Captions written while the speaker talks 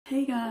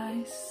Hey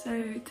guys,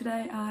 so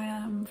today I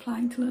am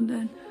flying to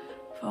London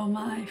for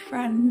my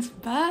friend's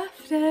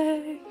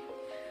birthday.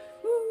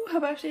 Woo, her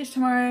birthday is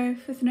tomorrow,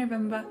 5th of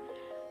November.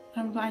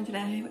 I'm flying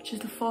today, which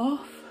is the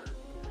 4th.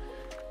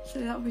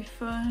 So that'll be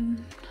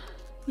fun.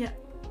 Yeah.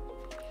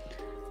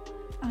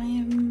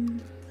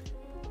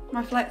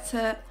 My flight's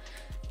at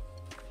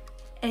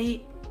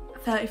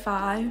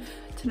 8:35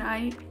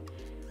 tonight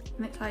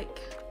and it's like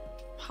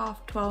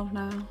 12:30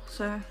 now,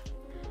 so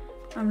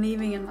I'm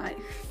leaving in like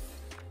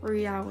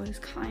 3 hours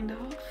kind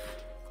of.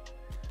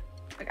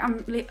 Like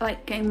I'm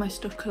like getting my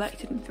stuff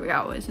collected in 3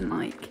 hours and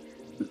like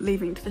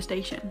leaving to the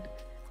station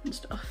and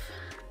stuff.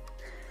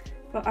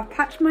 But I've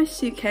packed my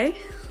suitcase,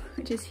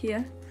 which is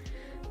here,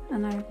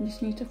 and I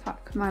just need to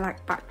pack my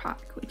like backpack,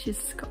 which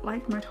has got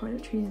like my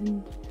toiletries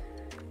and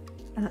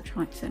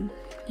electronics in.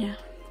 Yeah.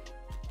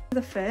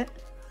 The fit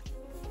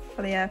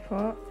for the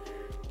airport.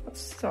 Got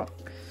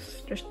socks,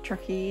 just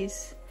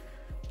trackies.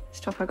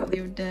 This top I got the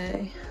other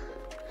day.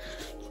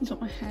 This is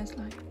what my hair's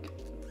like.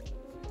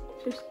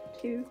 Just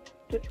 2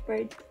 Dutch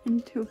braids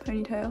into a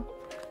ponytail.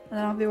 And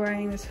then I'll be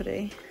wearing this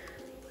hoodie.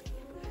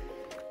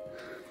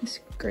 This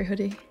grey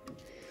hoodie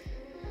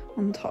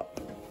on top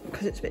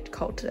because it's a bit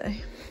cold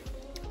today.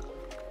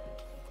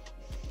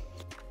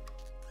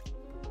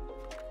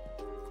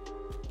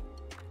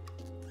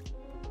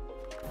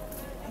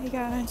 Hey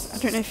guys, I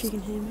don't know if you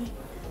can hear me,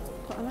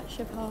 but I'm at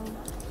Schiphol.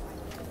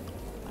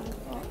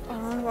 I've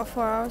got about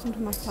 4 hours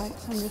until my flight,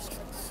 so I'm just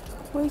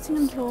waiting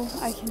until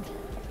I can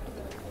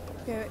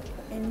go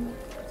in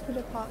to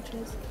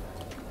departures,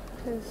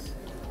 because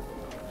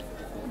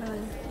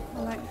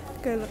I'll like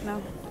go look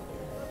now.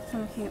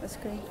 I'm looking at the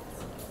screen,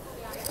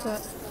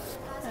 but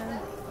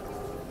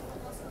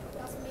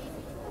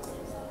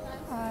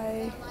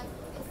I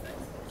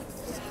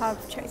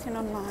have checked in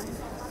online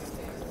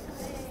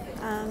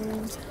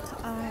and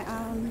I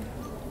am,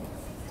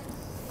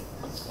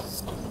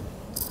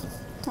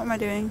 what am I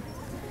doing?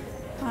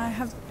 I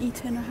have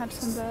eaten, I had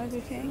some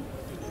Burger King.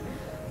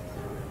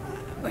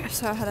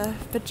 So I had a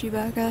veggie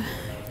burger,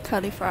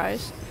 curly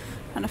fries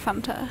and a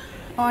Fanta.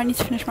 Oh, I need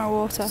to finish my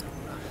water.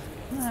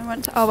 And I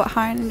went to Albert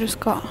Heijn and just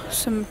got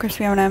some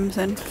crispy M&Ms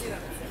and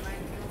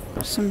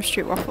some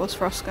street waffles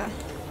for Oscar.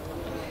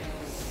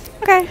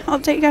 Okay, I'll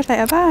take you guys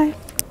later, bye!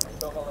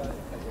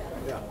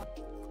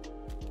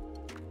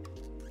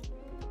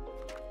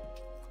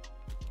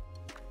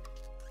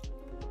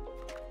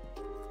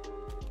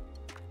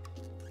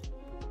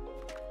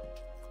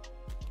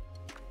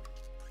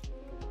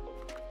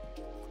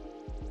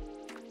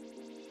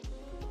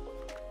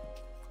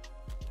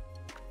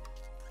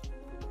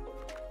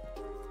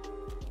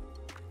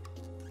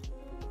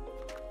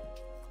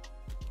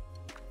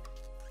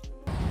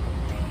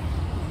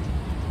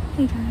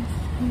 Hey guys,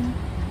 yeah,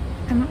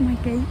 I'm at my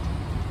gate,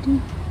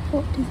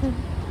 D47.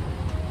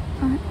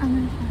 I'm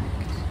in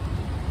fact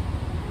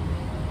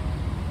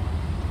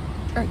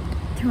like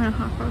 2.5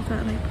 hours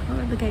early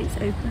before the gates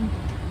open.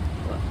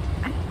 But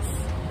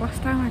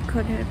last time I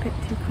cut it a bit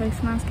too close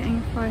and I was getting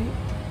a fright.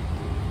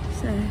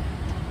 So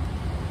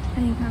I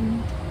think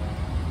I'm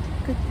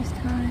good this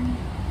time.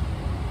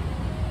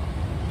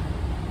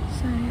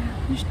 So yeah,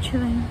 I'm just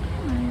chilling.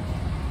 I've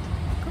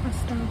got a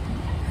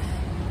Starbucks.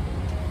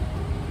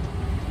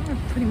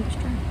 I've pretty much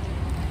drank.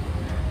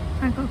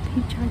 I got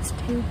peach ice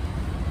too.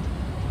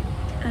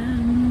 So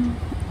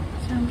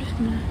I'm just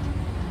gonna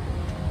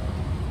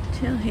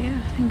chill here.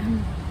 I think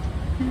I'm,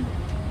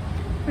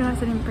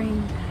 realised I didn't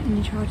bring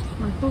any chargers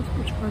for my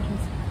portable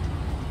chargers,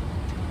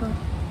 but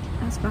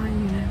that's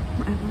fine, you know,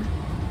 whatever.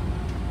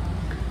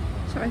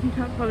 So I think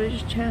I'll probably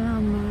just chill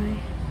on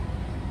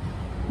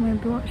I'm gonna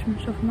be watching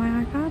stuff on my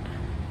iPad.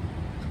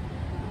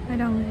 I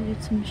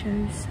downloaded some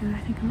shows, so I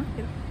think I might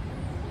do it.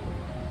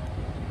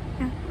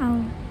 Yeah,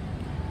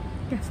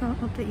 guess I'll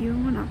update you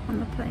when I'm on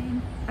the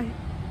plane.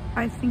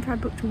 I think I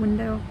booked a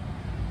window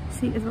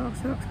seat as well,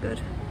 so that's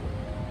good.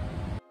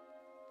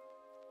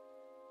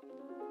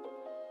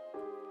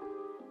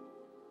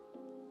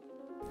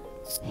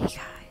 Hey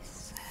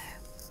guys,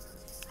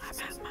 so I'm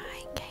at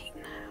my gate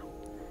now,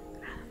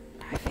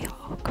 and I feel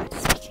awkward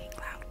speaking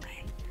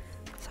loudly,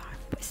 so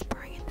I'm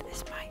whispering into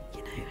this mic,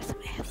 you know,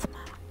 some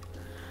ASMR.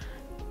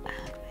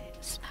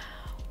 It's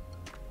now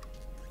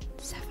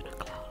 7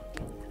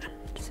 o'clock,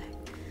 and so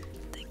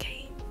the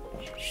gate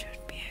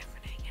should be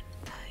opening in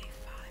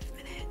 35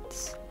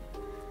 minutes.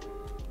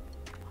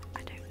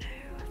 I don't know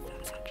if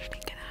that's actually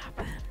gonna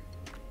happen.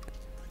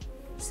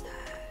 So,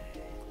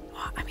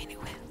 well, I mean it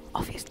will,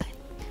 obviously,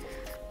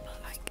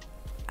 but like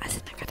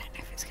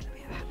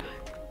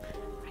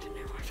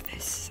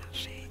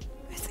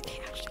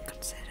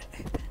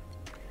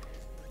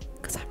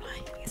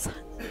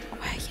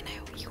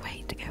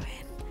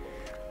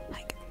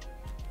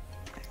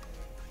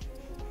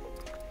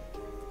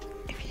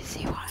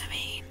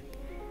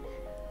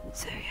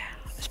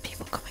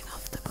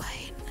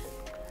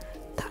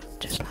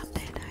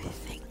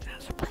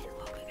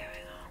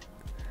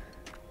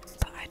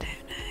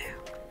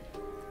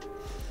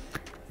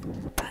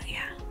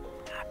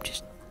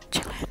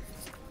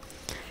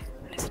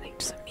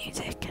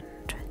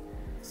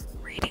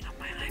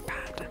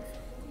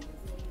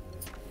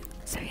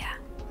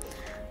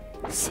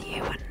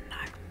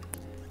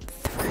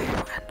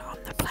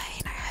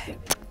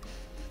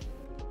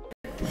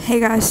Hey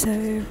guys, so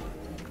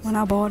we're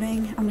now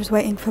boarding. I'm just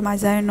waiting for my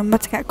zone number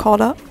to get called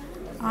up.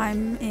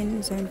 I'm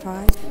in zone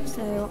 5,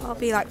 so I'll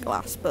be like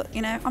last, but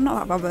you know, I'm not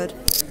that bothered.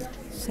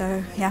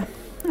 So yeah,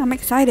 I'm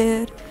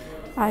excited.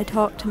 I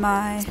talked to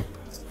my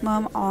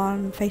mum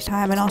on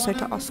FaceTime and also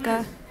to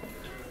Oscar.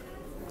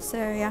 So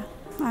yeah,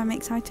 I'm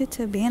excited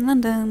to be in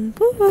London.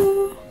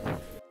 Woo-hoo.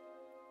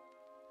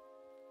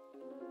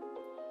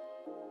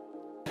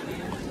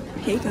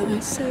 Hey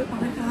guys, so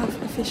I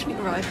have officially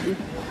arrived in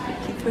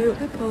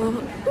Heathrow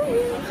Airport.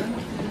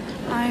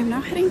 I'm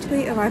now heading to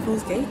the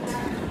arrivals gate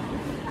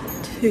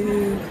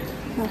to,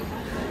 well,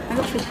 I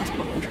got free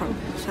passport control,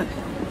 so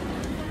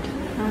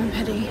now I'm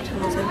heading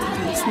towards the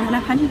place and then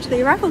I'm heading to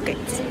the arrival gate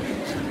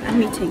and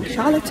meeting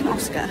Charlotte and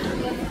Oscar.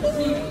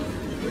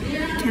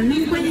 Can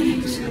we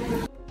wait?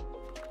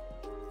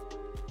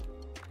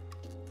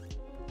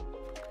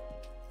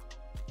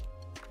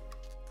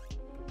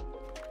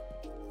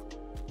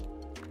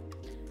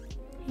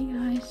 Hey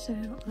guys, so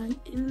I'm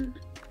in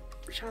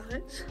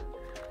Charlotte's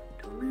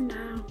dorm room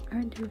now.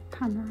 I'm going to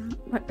pan around,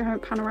 like I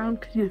won't pan around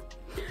because you know,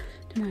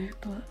 don't know,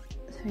 but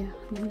so yeah,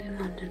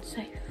 London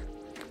safe.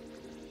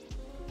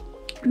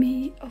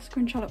 Me, Oscar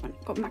and Charlotte went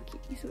and got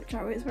Mackey's, which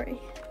I was very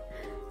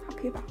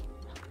happy about.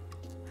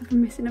 I've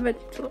been missing a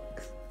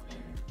Vegetables.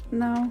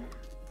 Now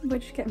we're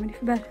just getting ready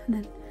for bed and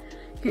then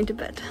going to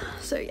bed.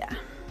 So yeah,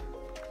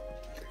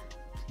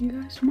 see you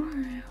guys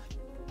tomorrow.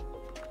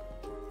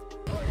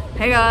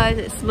 Hey guys,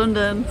 it's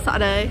London,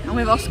 Saturday. I'm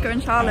with Oscar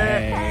and Charlotte.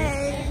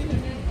 Hey.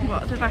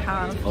 What did I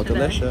have? Oh, today?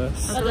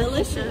 delicious. Oh,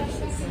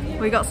 delicious.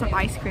 We got some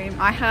ice cream.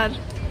 I had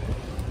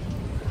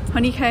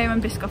honeycomb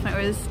and biscoff and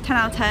it was 10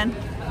 out of 10.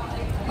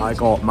 I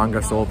got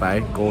mango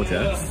sorbet,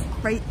 gorgeous.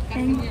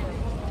 Rating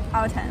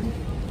out of 10.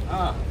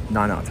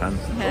 9 out of 10.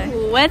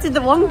 Okay. Where did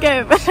the one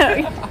go?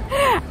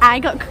 I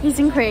got cookies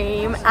and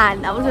cream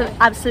and that was an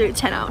absolute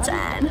 10 out of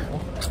 10.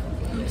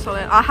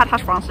 Solid. I had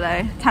hash browns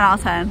today. 10 out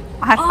of 10.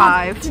 I had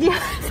 5. Did you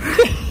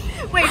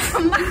wait,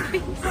 from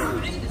Mackey's?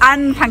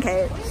 And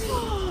pancakes.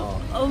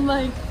 Oh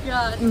my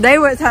god. They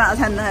were 10 out of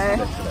 10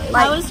 though.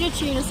 Like, How was your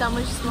tuna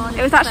sandwich this morning?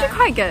 it was actually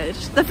quite good.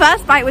 The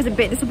first bite was a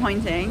bit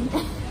disappointing,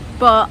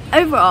 but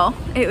overall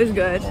it was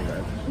good.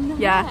 Nice.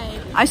 Yeah.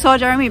 I saw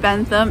Jeremy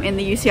Bentham in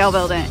the UCL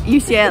building.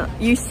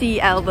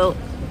 UCL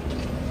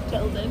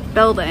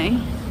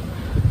building.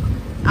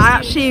 I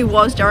actually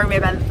was Jeremy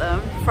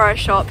Bentham for a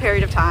short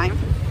period of time.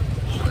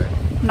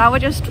 Now we're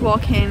just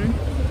walking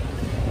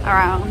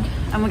around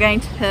and we're going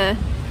to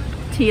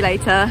tea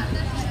later.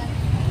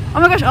 Oh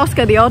my gosh,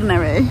 Oscar, The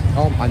Ordinary.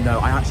 Oh, I know.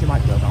 I actually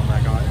might go down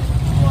there, guys.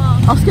 Wow.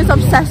 Oscar's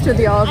obsessed with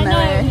The Ordinary.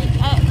 I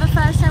know. The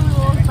first time we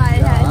walked by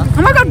it.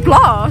 Oh my god,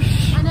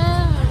 Blush! I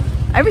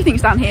know.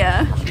 Everything's down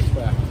here.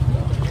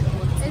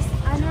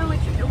 I know which.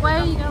 Where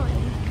are you going?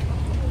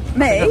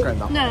 Me?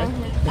 No.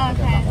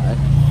 Okay.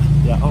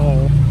 Yeah.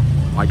 Oh.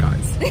 Bye,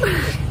 guys.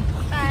 Bye.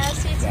 I'll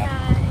see you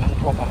tonight.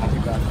 Oh, happy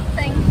birthday.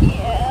 Thank you.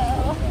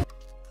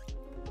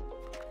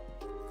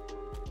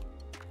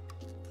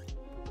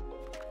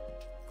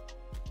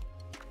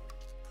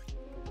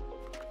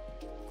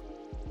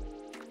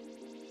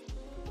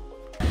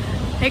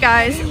 Hey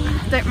guys,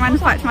 don't mind the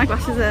fact my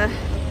glasses are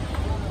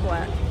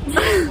wet.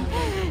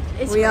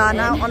 We are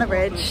now on a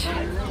bridge.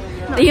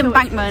 The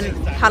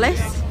Embankment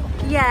Palace.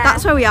 Yeah.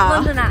 That's where we are.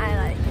 London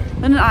Eye, like.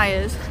 London Eye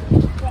is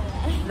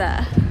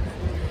there.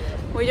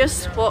 We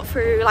just walked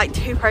through like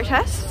 2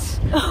 protests.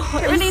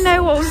 Didn't really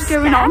know what was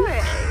going on.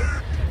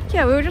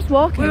 Yeah, we were just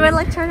walking. We were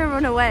like trying to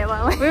run away,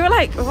 weren't we? We were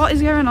like, what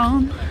is going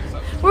on?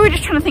 We were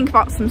just trying to think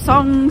about some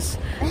songs,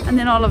 and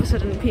then all of a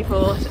sudden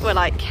people were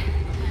like,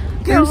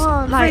 Go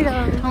on, like,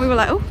 freedom. and we were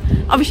like, oh,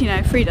 obviously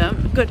no,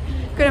 freedom, good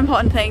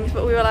important things,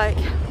 but we were like,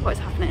 what is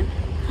happening?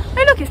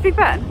 Oh look, it's Big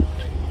Ben.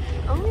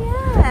 Oh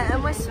yeah,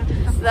 and we're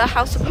The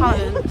House of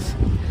Parliament.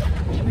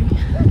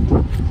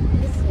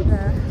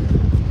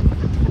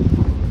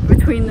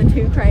 Between the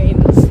 2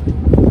 cranes.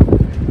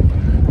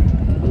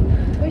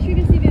 Wish we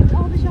could see the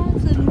Charlotte's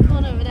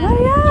one over there. Oh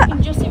yeah. You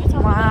can just see the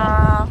top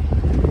Wow.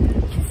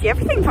 You can see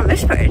everything from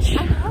this bridge.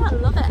 of it. Oh, I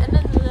love it. And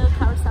then the little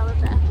carousel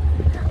over there.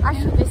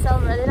 Actually, they sell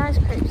really nice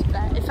crepes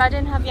there. If I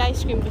didn't have the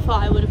ice cream before,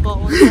 I would have bought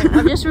one. So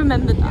I've just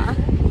remembered that.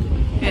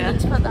 Yeah. I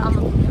need to put that on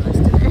my bucket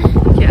list to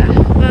do. Yeah.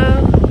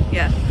 Well,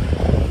 yeah.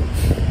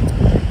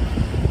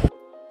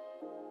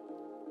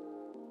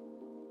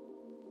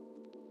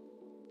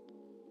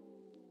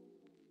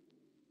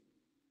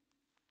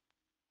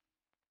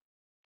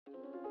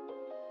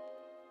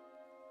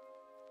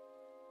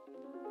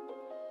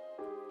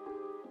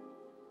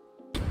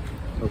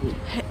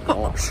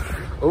 Gosh.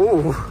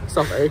 Oh,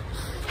 sorry.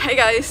 Hey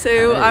guys,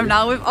 so I'm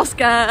now with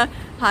Oscar.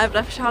 I've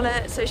left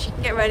Charlotte so she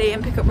can get ready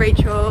and pick up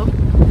Rachel.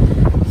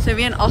 So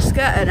me and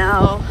Oscar are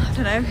now, I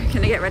don't know,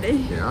 gonna get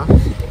ready Yeah.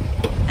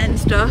 and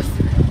stuff.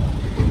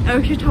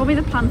 Oh, she told me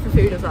the plan for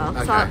food as well,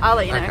 Okay. so I'll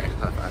let you know. Okay,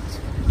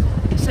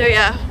 perfect. So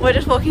yeah, we're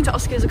just walking to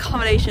Oscar's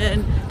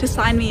accommodation to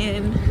sign me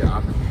in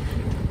Yeah.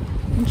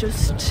 and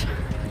just,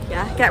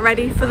 yeah, get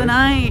ready for the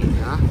night.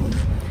 Yeah.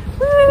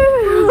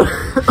 Woo!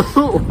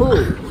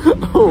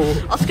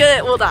 Oh.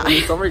 Oscar will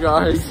die. Sorry,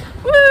 guys.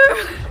 Woo!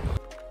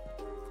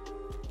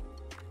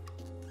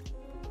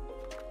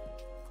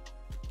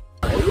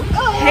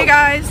 Hey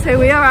guys, so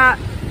we are at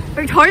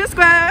Victoria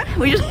Square.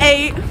 We just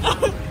ate.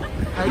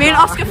 Me and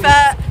Oscar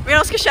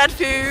shared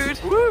food.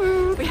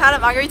 Woo. We had a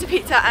margarita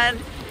pizza and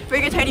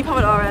rigatoni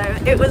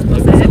pomodoro. It was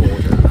buzzing.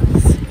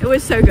 It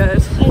was so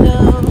good. I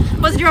know.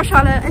 What did you have,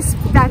 Charlotte? A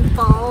spag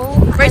bowl.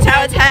 Rate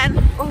out of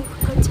 10. Oh,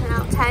 good 10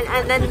 out of 10.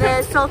 And then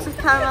the salted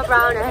caramel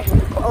brownie.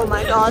 Oh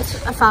my god,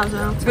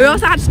 1,000. We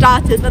also had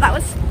starters, but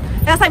that's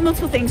like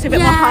multiple things, so a bit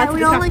more hard to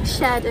we all decide. like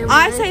shared it.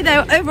 I say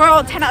though,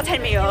 overall 10 out of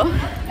 10 meal.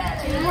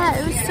 Yeah,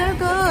 it was so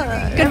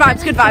good. Good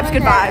vibes, good vibes,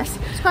 good vibes.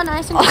 It's quite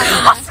nice and cold.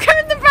 Oscar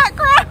in the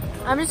background.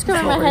 I'm just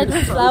covering my head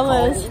with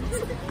flowers.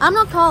 I'm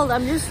not cold,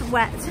 I'm just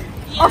wet.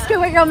 Yeah. Oscar,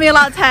 rate your meal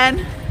out of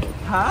 10.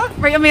 Huh?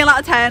 Rate your meal out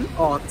of 10.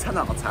 Oh, 10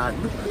 out of 10.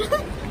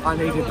 I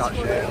needed that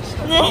shit.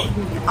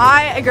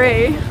 I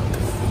agree.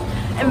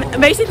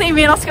 And basically,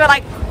 me and Oscar were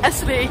like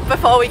asleep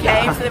before we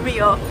came to the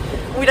meal.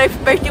 We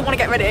both didn't want to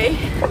get ready.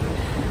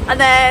 And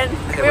then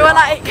we were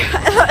like,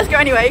 let's go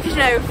anyway, because you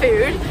know,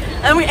 food.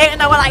 And we ate and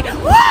then we're like, woo!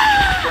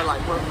 We're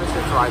like, we're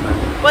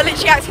driving. We're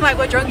literally acting like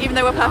we're drunk even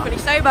though we're perfectly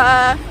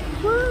sober.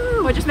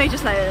 Woo! We're just major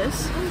slayers.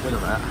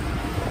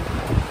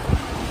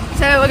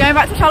 So we're going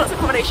back to Charlotte's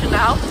accommodation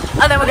now.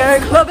 And then we're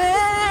going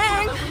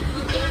clubbing!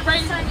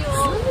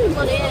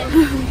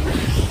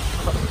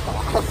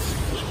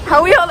 How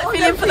are we all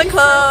feeling for the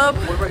club?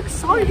 We're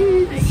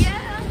excited! Yeah!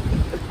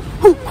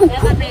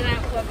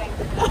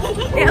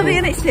 It'll be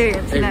an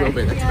experience, you know. It will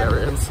be an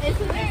experience.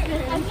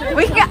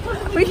 We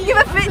can give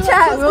a fit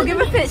check. We'll give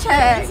a fit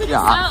check.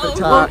 Yeah, fit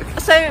check.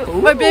 So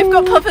we both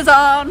got puffers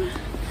on.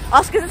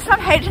 Oscar's is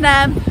from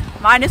H&M.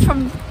 Mine is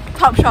from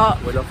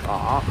Topshop. We love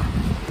art.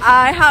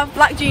 I have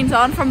black jeans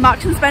on from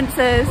Marks and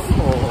Spencer's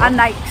and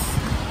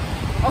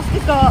Nikes.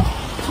 Oscar's got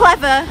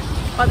pleather.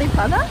 Are they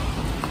pleather?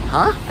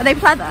 Huh? Are they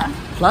pleather?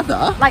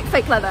 Pleather? Like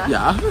fake leather?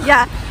 Yeah.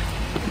 Yeah.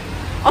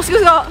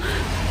 Oscar's got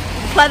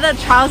pleather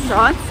trousers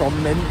on.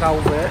 From Mint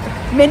Velvet.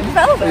 Mint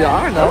velvet? Yeah,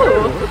 I know.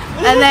 Ooh.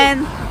 And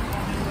then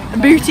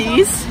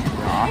booties.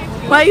 Yeah.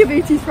 Where are your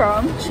booties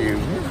from?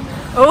 June.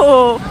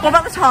 Oh, what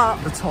about the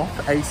top? The top,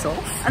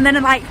 ASOS. And then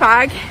a Nike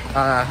bag.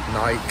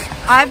 Nike.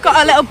 I've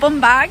got a little bum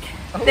bag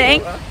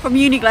thing from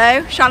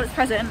Uniqlo, Charlotte's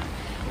present.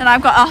 And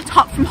I've got a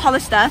top from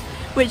Hollister,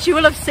 which you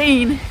will have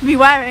seen me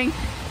wearing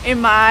in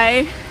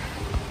my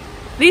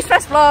Lee's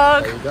Fest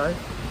vlog. There you go.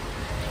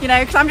 You know,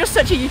 because I'm just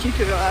such a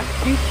YouTuber.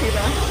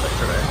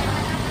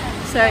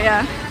 So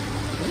yeah.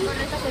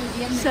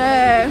 So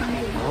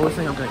I always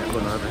think I'm going to get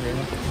run over here.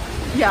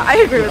 yeah, I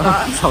agree with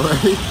that.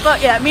 Sorry.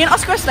 But yeah, me and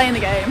Oscar are staying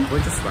the game. We're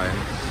just playing.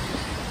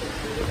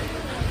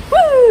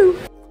 Woo!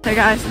 So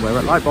guys, We're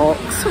at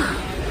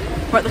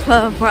Lightbox. we're at the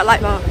club, we're at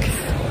Lightbox.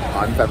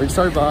 I'm very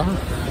sober.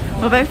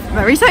 We're both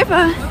very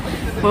sober.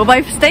 We'll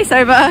both stay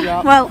sober.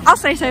 Yeah. Well, I'll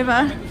stay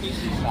sober.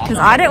 Because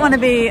I don't want to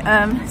be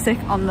sick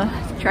on the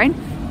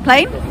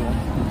plane.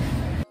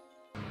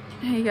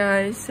 Hey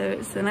guys, so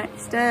it's the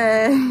next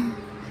day.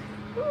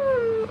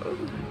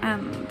 Woo.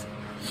 And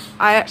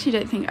I actually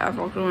don't think I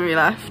vlogged when we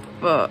left,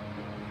 but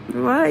we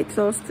were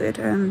exhausted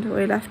and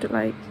we left at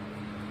like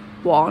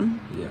 1.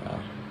 Yeah.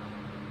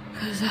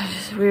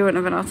 Because we wouldn't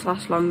have been able to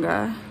last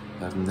longer.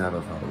 I've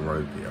never felt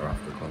ropier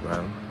after Club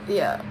M.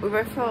 Yeah, we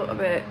both felt a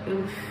bit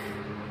oof.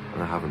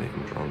 And I haven't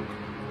even drunk.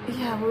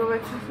 Yeah, we were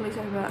both properly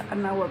sober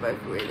and now we're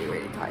both really,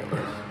 really tired.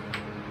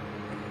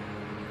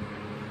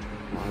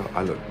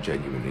 I look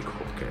genuinely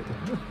crooked.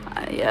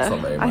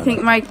 Yeah, I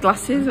think my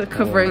glasses are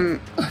covering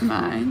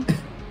mine.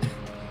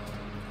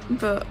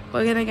 But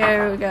we're gonna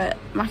go get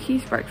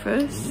Mackie's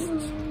breakfast.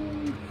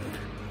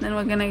 Then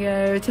we're gonna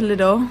go to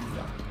Lidl.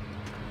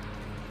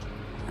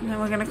 And then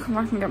we're gonna come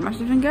back and get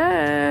Massive and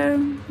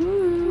go.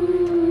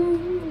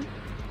 Woo.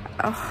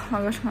 Oh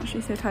my gosh, I'm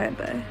actually so tired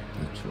though.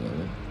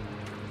 Literally.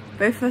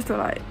 Both of us were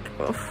like,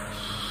 oh,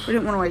 we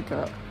didn't want to wake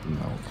up.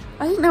 No.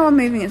 I think now I'm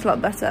moving, it's a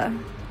lot better.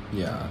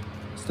 Yeah.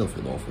 Still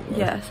feel awful though.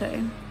 Yeah,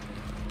 so.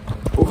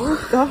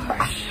 Oh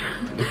gosh.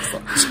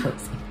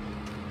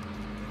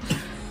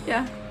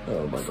 Yeah.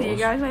 Oh my gosh. See you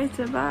guys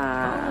later,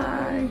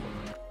 bye.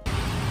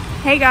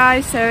 Hey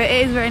guys, so it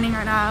is raining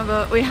right now,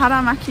 but we had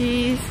our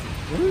Mackies,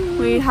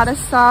 we had a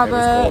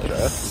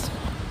Starbucks,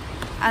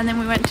 and then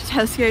we went to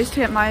Tesco's to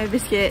get my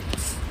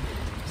biscuits,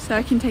 so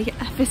I can take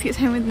biscuits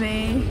home with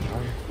me.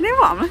 You know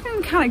what, I'm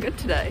looking kind of good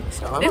today.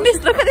 Look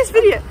at this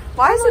video.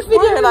 Why is this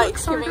video like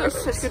giving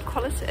us such good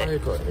quality? I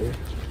agree.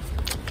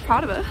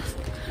 Proud of us.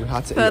 We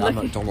had to eat But at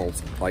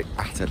McDonald's like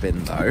at a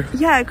bin though.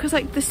 Yeah, because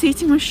like the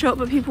seating was shut,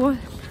 but people were,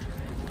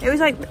 it was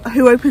like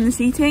who opened the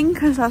seating,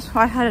 because that's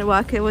why I had it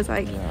work. It was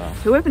like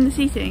who opened the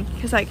seating,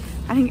 because like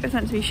I think it was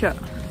meant to be shut.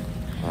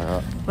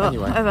 But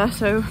anyway, whatever.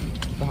 So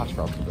the hash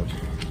browns are good.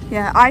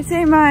 yeah, I'd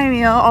say my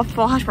meal of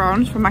 4 hash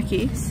browns from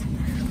Mackie's,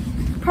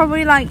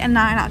 probably like a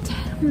 9 out of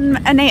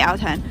 10, an 8 out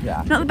of 10.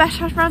 Yeah. Not the best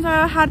hash browns I've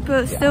ever had,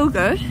 but still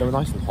good. They were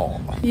nice and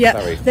hot.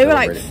 Yeah, they were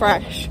like really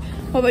fresh. Hot.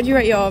 What would you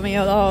rate your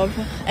meal of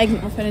egg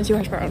McMuffin and 2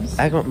 hash browns?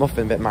 Egg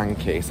McMuffin a bit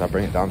manky, so I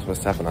bring it down to a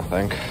 7, I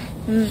think.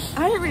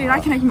 I don't really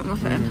like an egg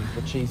McMuffin.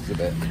 The cheese is a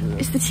bit.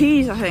 It's the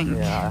cheese, I think.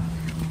 Yeah.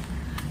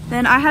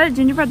 Then I had a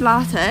gingerbread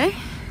latte.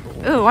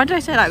 Oh, why did I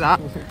say it like that?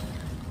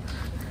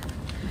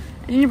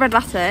 A gingerbread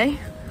latte,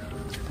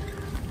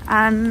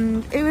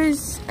 and it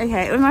was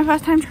okay. It was my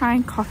first time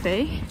trying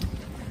coffee,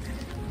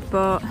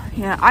 but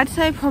yeah, I'd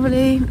say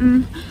probably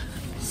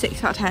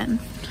 6 out of 10.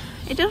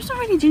 It doesn't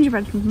really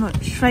gingerbread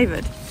much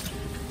flavoured.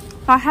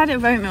 But I had it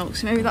with oat milk,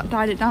 so maybe that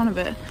died it down a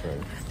bit.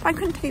 True. But I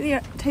couldn't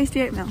taste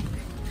the oat milk.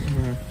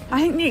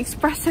 I think the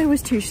espresso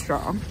was too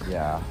strong.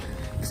 Yeah.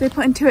 So they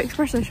put in 2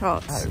 espresso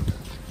shots. Oh.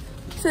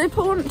 So they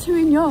put 2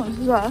 in yours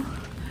as well.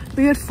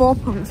 We had 4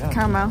 pumps of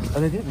caramel.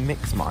 And they didn't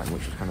mix mine,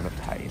 which was kind of a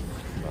pain.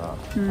 But,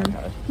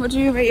 okay. What do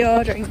you rate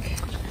your drink?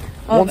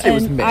 Once it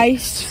was an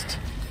mixed,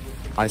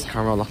 iced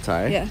caramel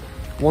latte. Yeah.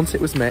 Once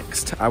it was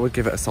mixed, I would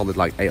give it a solid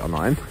like 8 or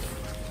 9.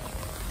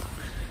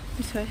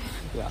 This way.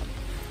 Yeah.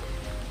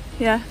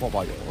 Yeah. What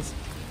about yours?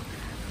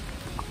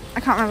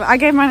 I can't remember. I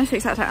gave mine a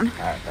 6 out of 10.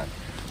 Okay.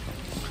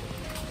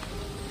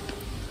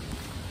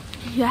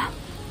 Yeah.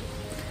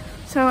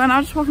 So, and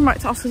I'm just walking back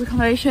to Oscar's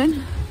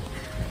accommodation.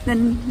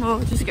 Then we'll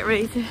just get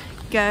ready to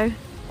go.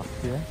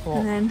 Yeah.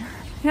 And then,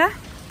 yeah,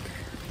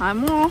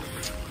 I'm off.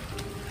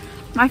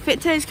 My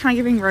fit today is kind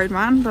of giving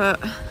Roadman, but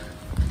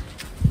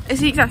it's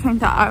the exact thing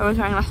that I was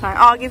wearing last night.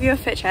 I'll give you a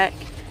fit check.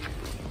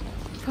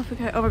 Proper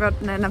coat. Oh my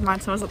god, no, never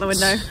mind. Someone's at the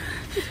window.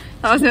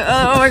 That was it.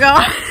 Oh my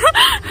god.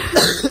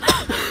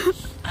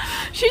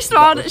 She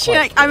smiled. She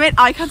like, I made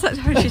eye contact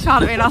with her and she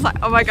smiled at me and I was like,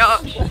 oh my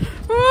gosh.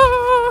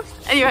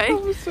 Anyway,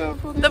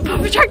 the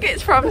puffer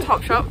jacket's from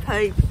Topshop.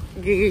 Hey,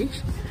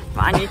 goose.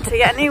 But I need to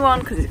get a new one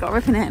because it's got a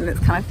rip in it and it's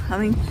kind of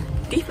becoming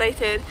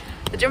deflated.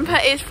 The jumper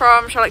is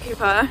from Charlotte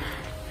Cooper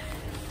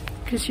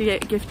because she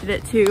gifted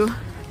it to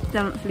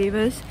Donut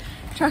Levers.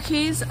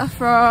 Trackies are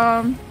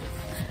from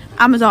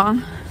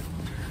Amazon.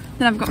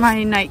 Then I've got my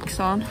Nikes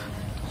on.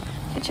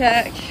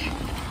 Check.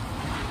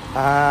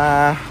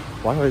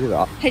 Why do I do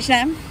that?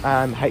 H&M.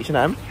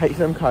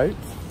 H&M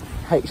coats,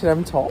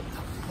 H&M top.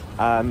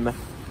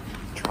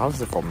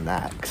 Trousers are from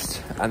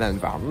Next, and then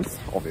Vans,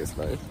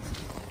 obviously.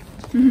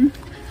 And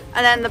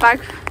then the bag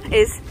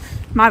is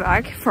my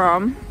bag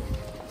from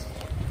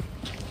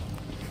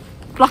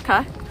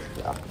Blocker.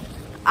 Yeah.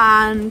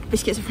 And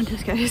biscuits are from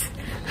Tesco's.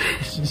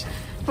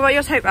 What about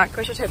your tote bag?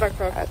 Where's your tote bag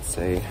from?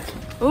 Etsy.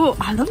 Oh,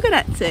 I love good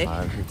Etsy.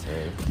 Me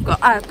too. Got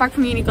a bag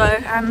from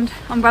Uniqlo and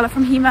umbrella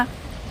from Hema.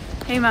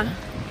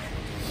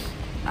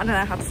 I don't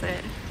know how to say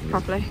it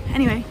properly.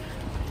 Anyway.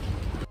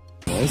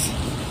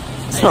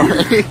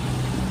 Sorry.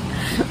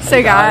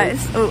 So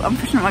guys, oh, I'm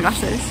pushing up my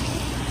glasses.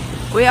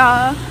 We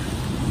are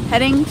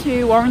heading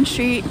to Warren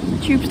Street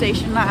Tube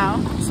Station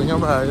now. Sing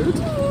on road.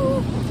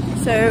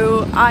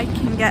 So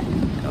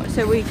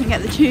we can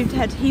get the tube to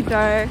head to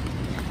Heathrow,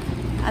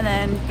 and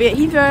then be at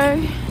Heathrow.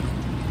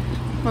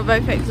 We're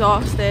both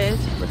exhausted.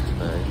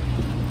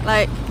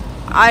 Like,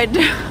 I've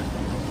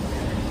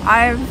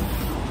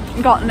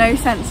got no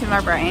sense in my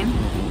brain.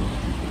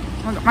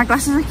 My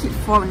glasses keep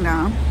falling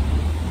down.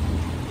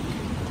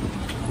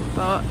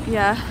 But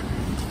yeah,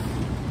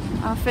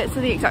 our fits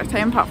are the exact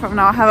same apart from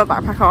now I have a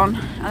backpack on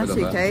and a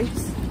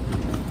suitcase.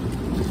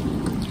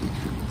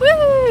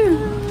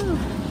 Woo!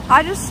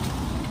 I just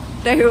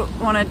don't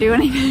want to do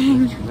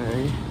anything.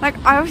 Like,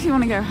 I obviously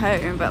want to go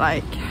home, but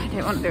like, I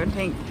don't want to do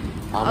anything.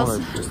 I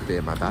want to just be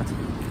in my bed.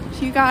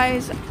 See you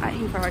guys at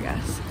Heathrow, I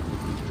guess.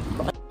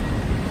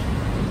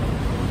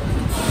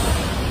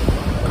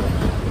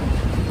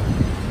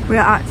 We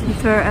are at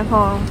Heathrow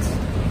Airport.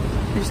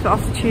 We just got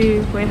off the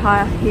tube, we're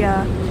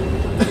here.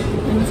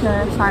 We need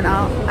to sign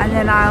out, and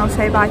then I'll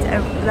say bye to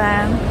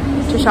them,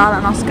 to Charlotte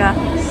and Oscar,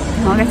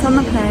 and I'll get on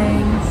the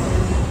plane.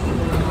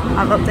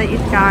 I'll update you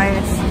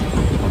guys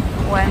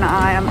when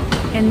I am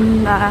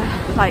in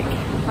the, like,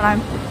 when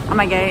I'm at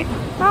my gate.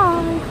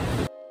 Bye!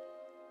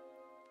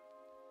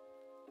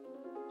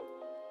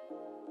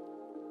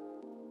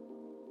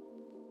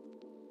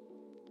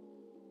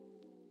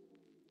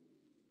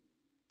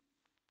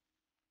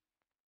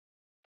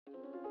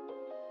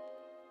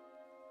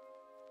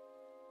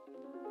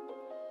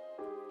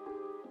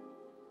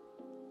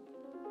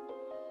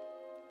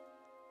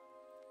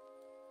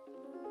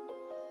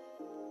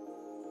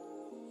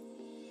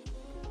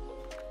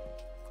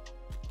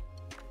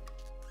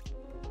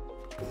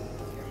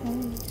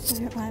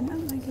 So I'm at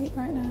my gate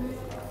right now.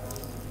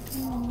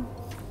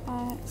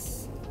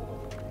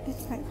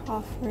 It's like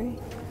 3:30,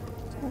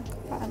 so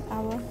about an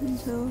hour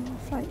until the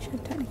flight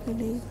should technically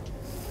leave.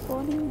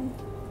 Boarding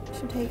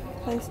should take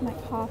place in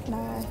like half an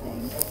hour, I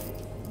think.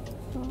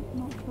 But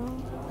not sure.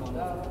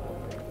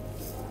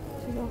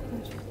 This is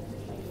awkward.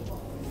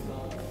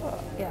 But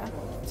yeah,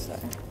 so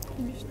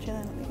I'm just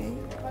chilling at the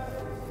gate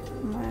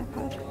on my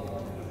iPad.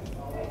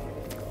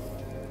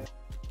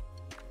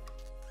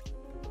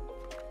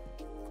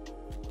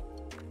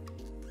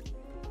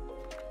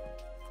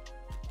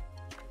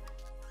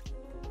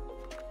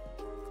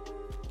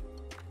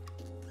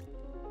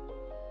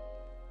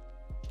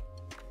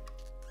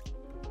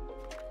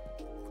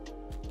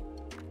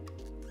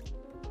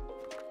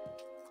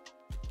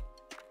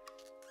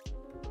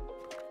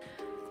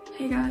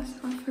 Hey guys,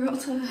 I forgot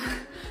to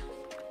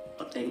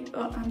update,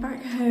 but I'm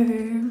back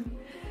home,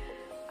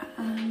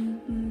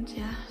 and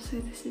yeah, so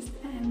this is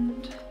the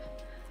end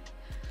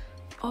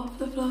of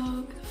the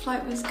vlog. The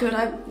flight was good.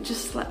 I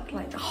just slept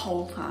like the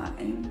whole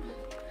time.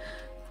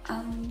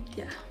 And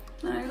yeah,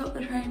 then I got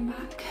the train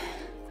back.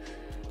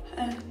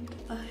 And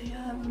I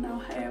am now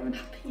home and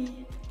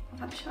happy. I've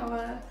had a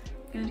shower.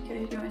 I'm gonna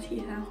go do my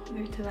teeth now,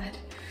 go to bed.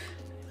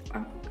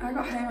 I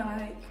got home at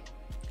like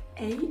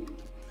 8.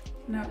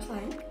 Now it's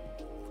like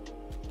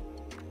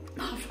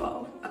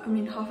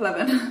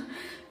 11.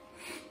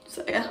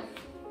 So yeah,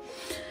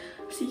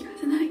 see you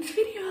guys in the next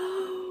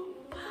video.